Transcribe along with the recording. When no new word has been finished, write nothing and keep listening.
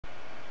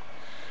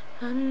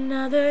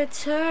Another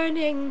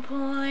turning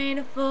point,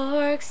 a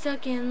fork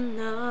stuck in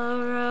the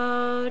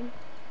road.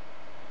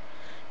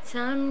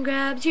 Time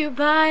grabs you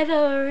by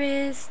the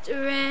wrist,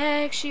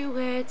 directs you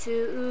where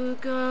to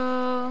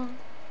go.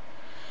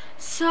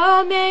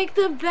 So make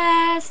the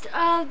best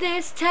of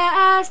this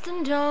test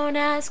and don't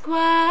ask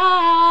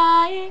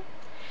why.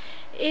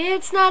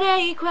 It's not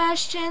a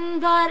question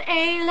but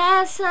a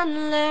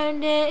lesson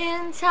learned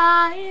in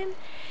time.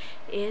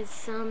 It's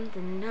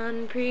something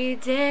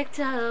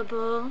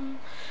unpredictable,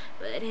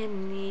 but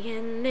in the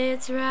end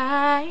it's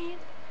right.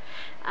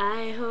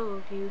 I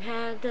hope you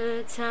had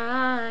the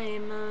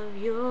time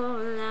of your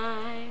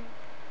life.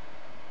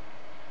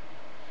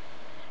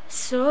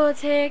 So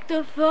take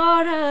the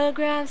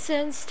photographs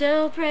and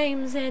still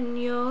frames in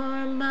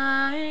your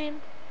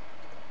mind.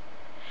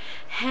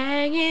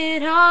 Hang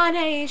it on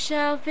a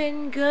shelf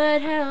in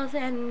good health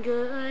and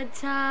good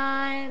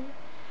time.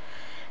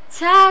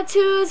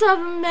 Tattoos of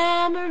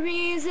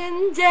memories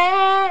in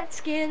dead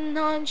skin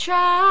on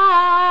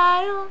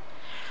trial.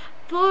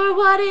 For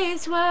what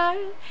it's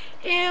worth,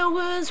 it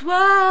was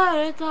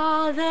worth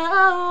all the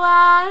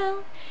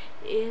while.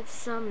 It's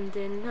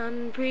something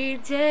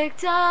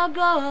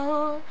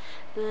unpredictable,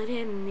 but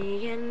in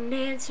the end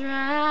it's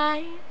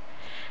right.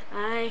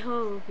 I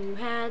hope you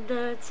had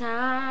the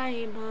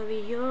time of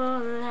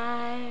your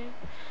life.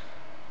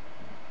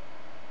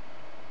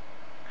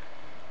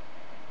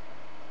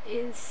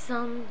 It's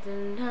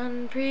something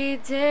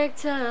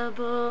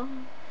unpredictable,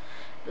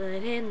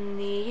 but in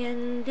the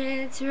end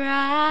it's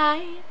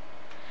right.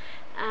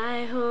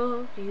 I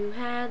hope you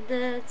had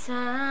the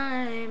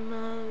time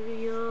of